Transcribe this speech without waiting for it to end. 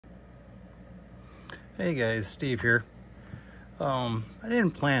Hey guys, Steve here. I didn't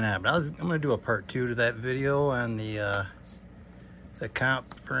plan that, but I'm gonna do a part 2 to that video on the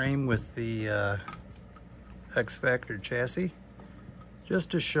comp frame with the X-Factor chassis, just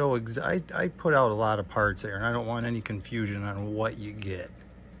to show I put out a lot of parts there, and I don't want any confusion on what you get.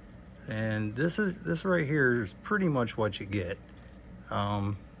 And this right here is pretty much what you get.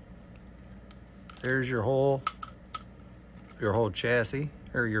 There's your whole chassis,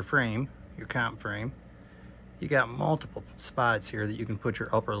 or your frame, your comp frame. You got multiple spots here that you can put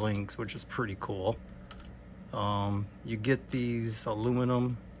your upper links, which is pretty cool. You get these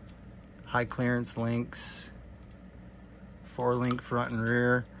aluminum high clearance links, 4-link front and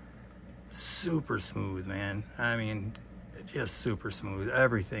rear. Super smooth, man. I mean, just super smooth.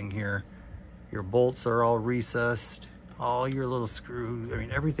 Everything here. Your bolts are all recessed. All your little screws, I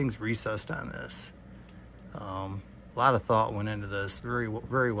mean, everything's recessed on this. A lot of thought went into this.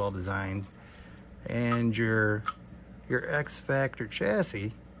 Very well designed. And your X-Factor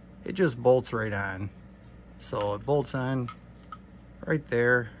chassis, it just bolts right on. So it bolts on right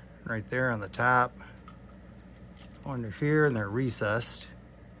there on the top, under here, and they're recessed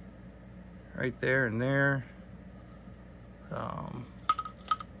right there and there,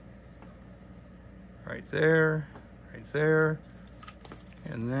 right there,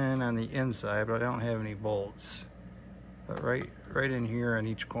 and then on the inside, but I don't have any bolts. But right in here on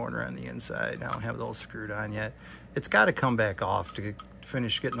each corner on the inside, I don't have those screwed on yet. It's got to come back off to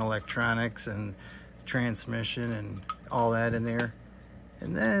finish getting electronics and transmission and all that in there.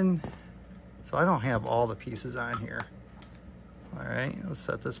 And then, so I don't have all the pieces on here. All right, let's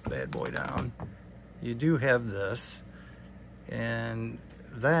set this bad boy down. You do have this, and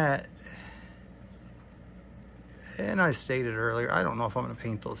that, and I stated earlier, I don't know if I'm going to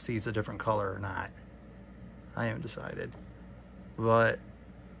paint those seats a different color or not. I haven't decided, but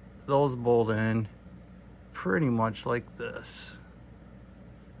those bolt in pretty much like this,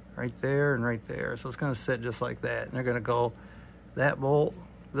 right there and right there. So it's going to sit just like that, and they're going to go, that bolt,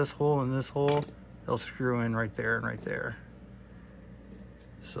 this hole and this hole, they'll screw in right there and right there.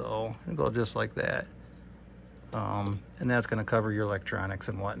 So it'll go just like that, and that's going to cover your electronics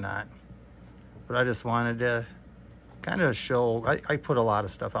and whatnot. But I just wanted to kind of show, I put a lot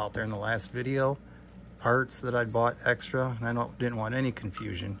of stuff out there in the last video, parts that I'd bought extra, and I didn't want any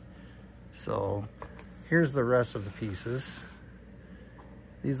confusion. So here's the rest of the pieces.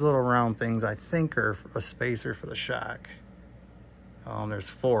 These little round things I think are a spacer for the shock. There's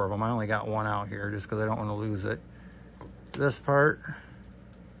 4 of them. I only got 1 out here just because I don't want to lose it. This part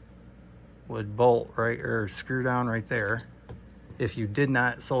would bolt right, or screw down right there if you did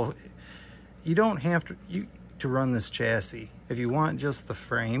not. So you don't have to run this chassis. If you want just the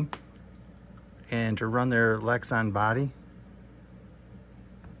frame and to run their Lexan body,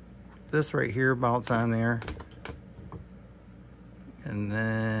 this right here mounts on there, and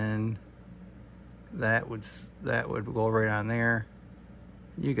then that would go right on there.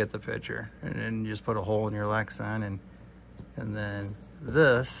 You get the picture. And then you just put a hole in your Lexan, and then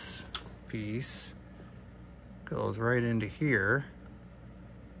this piece goes right into here,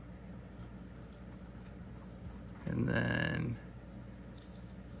 and then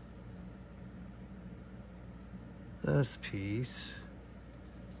this piece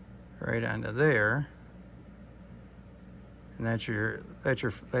right onto there, and that's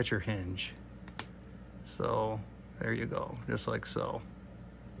your hinge. So there you go, just like so.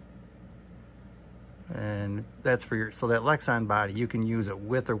 And that's for your, so that Lexan body, you can use it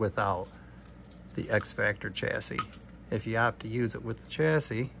with or without the X-Factor chassis. If you opt to use it with the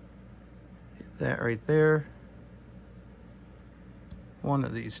chassis, that right there, one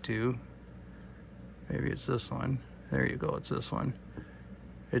of these two, maybe it's this one. There you go, it's this one.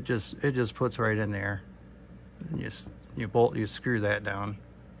 It just puts right in there. And you screw that down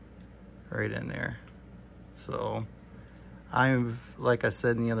right in there. So I'm, like I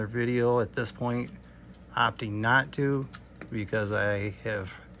said in the other video, at this point opting not to, because I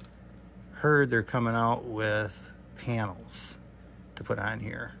have heard they're coming out with panels to put on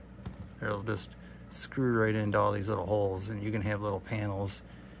here. They'll just screw right into all these little holes, and you can have little panels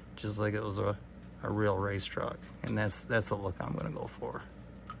just like it was a real race truck. And that's the look I'm gonna go for.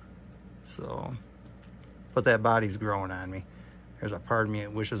 So, but that body's growing on me. There's a part of me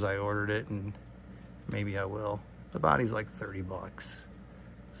that wishes I ordered it, and maybe I will. The body's like 30 bucks.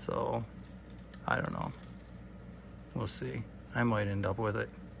 So, I don't know. We'll see. I might end up with it.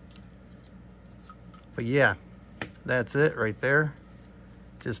 But yeah, that's it right there.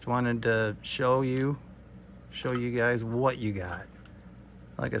 Just wanted to show you guys what you got.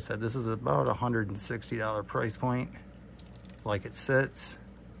 Like I said, this is about $160 price point, like it sits.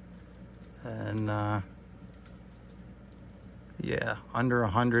 And yeah, under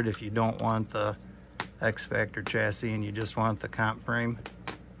 100 if you don't want the X Factor chassis and you just want the comp frame.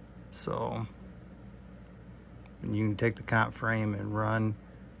 So you can take the comp frame and run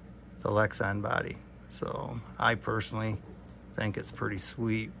the Lexan body. So I personally think it's pretty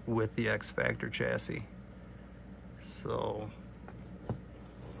sweet with the X Factor chassis. So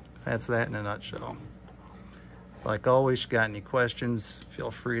that's that in a nutshell. Like always, if you got any questions, feel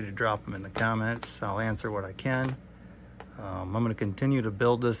free to drop them in the comments. I'll answer what I can. I'm going to continue to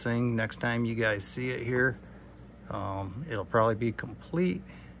build this thing. Next time you guys see it here, it'll probably be complete.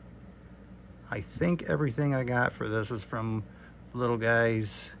 I think everything I got for this is from Little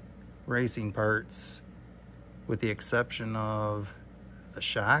Guy's Racing Parts, with the exception of the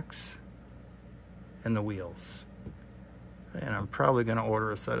shocks and the wheels. And I'm probably going to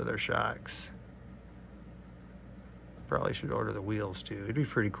order a set of their shocks. Probably should order the wheels too. It'd be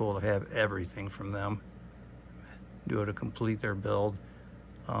pretty cool to have everything from them. Do it to complete their build.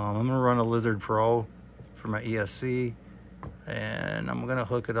 I'm going to run a Lizard Pro for my ESC, and I'm going to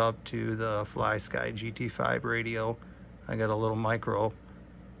hook it up to the Fly Sky GT5 radio. I got a little micro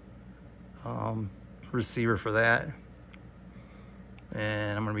receiver for that,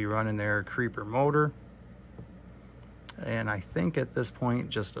 and I'm going to be running their Creeper motor, and I think at this point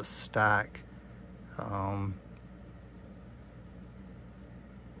just a stock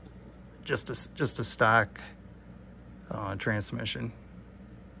just a stock transmission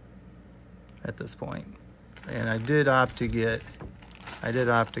at this point. And I did opt to get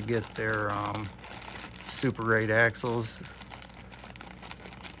their Super 8 axles.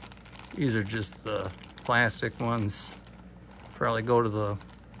 These are just the plastic ones. Probably go to the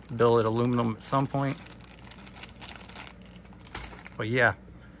billet aluminum at some point. But yeah,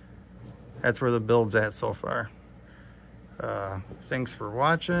 that's where the build's at so far. Thanks for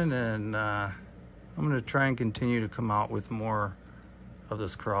watching, and I'm going to try and continue to come out with more of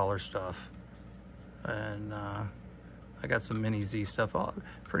this crawler stuff. And I got some mini Z stuff.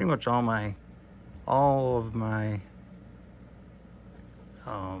 Pretty much all of my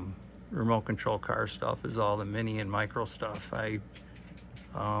remote control car stuff is all the mini and micro stuff.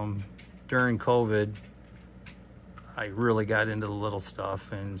 During COVID, I really got into the little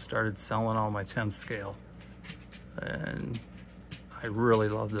stuff and started selling all my 10th scale. And I really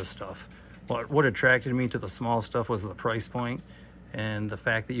love this stuff. What attracted me to the small stuff was the price point and the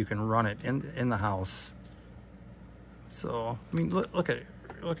fact that you can run it in the house. So, I mean, look at it.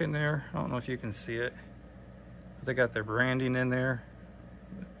 Look in there. I don't know if you can see it. But they got their branding in there.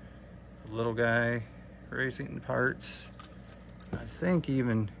 The Little Guy Racing Parts. I think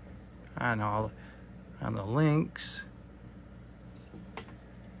even, I don't know, on the links,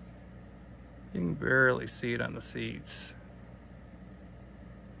 you can barely see it on the seats.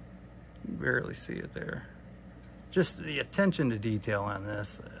 You can barely see it there. Just the attention to detail on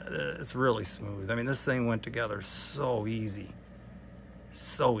this, it's really smooth. I mean, this thing went together so easy.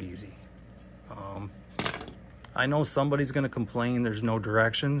 So easy. I know somebody's gonna complain there's no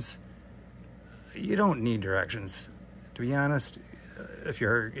directions. You don't need directions. To be honest, if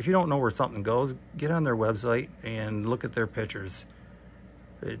you don't know where something goes, get on their website and look at their pictures.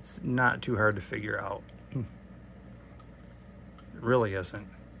 It's not too hard to figure out. It really isn't.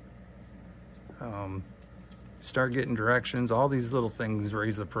 Start getting directions. All these little things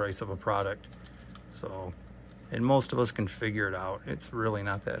raise the price of a product. So, and most of us can figure it out. It's really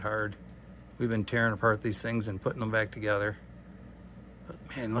not that hard. We've been tearing apart these things and putting them back together. But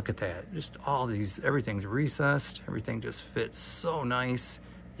man, look at that. Just all these, everything's recessed. Everything just fits so nice.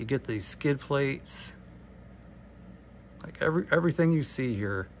 You get these skid plates. Like everything you see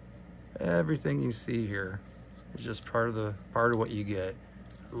here is just part of what you get.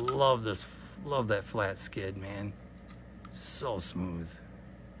 Love that flat skid, man. So smooth.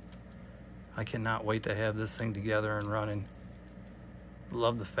 I cannot wait to have this thing together and running.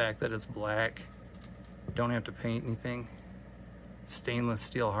 Love the fact that it's black. Don't have to paint anything. Stainless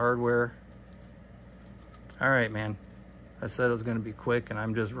steel hardware. All right, man. I said it was gonna be quick and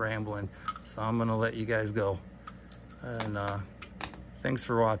I'm just rambling. So I'm gonna let you guys go. And thanks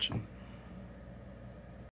for watching.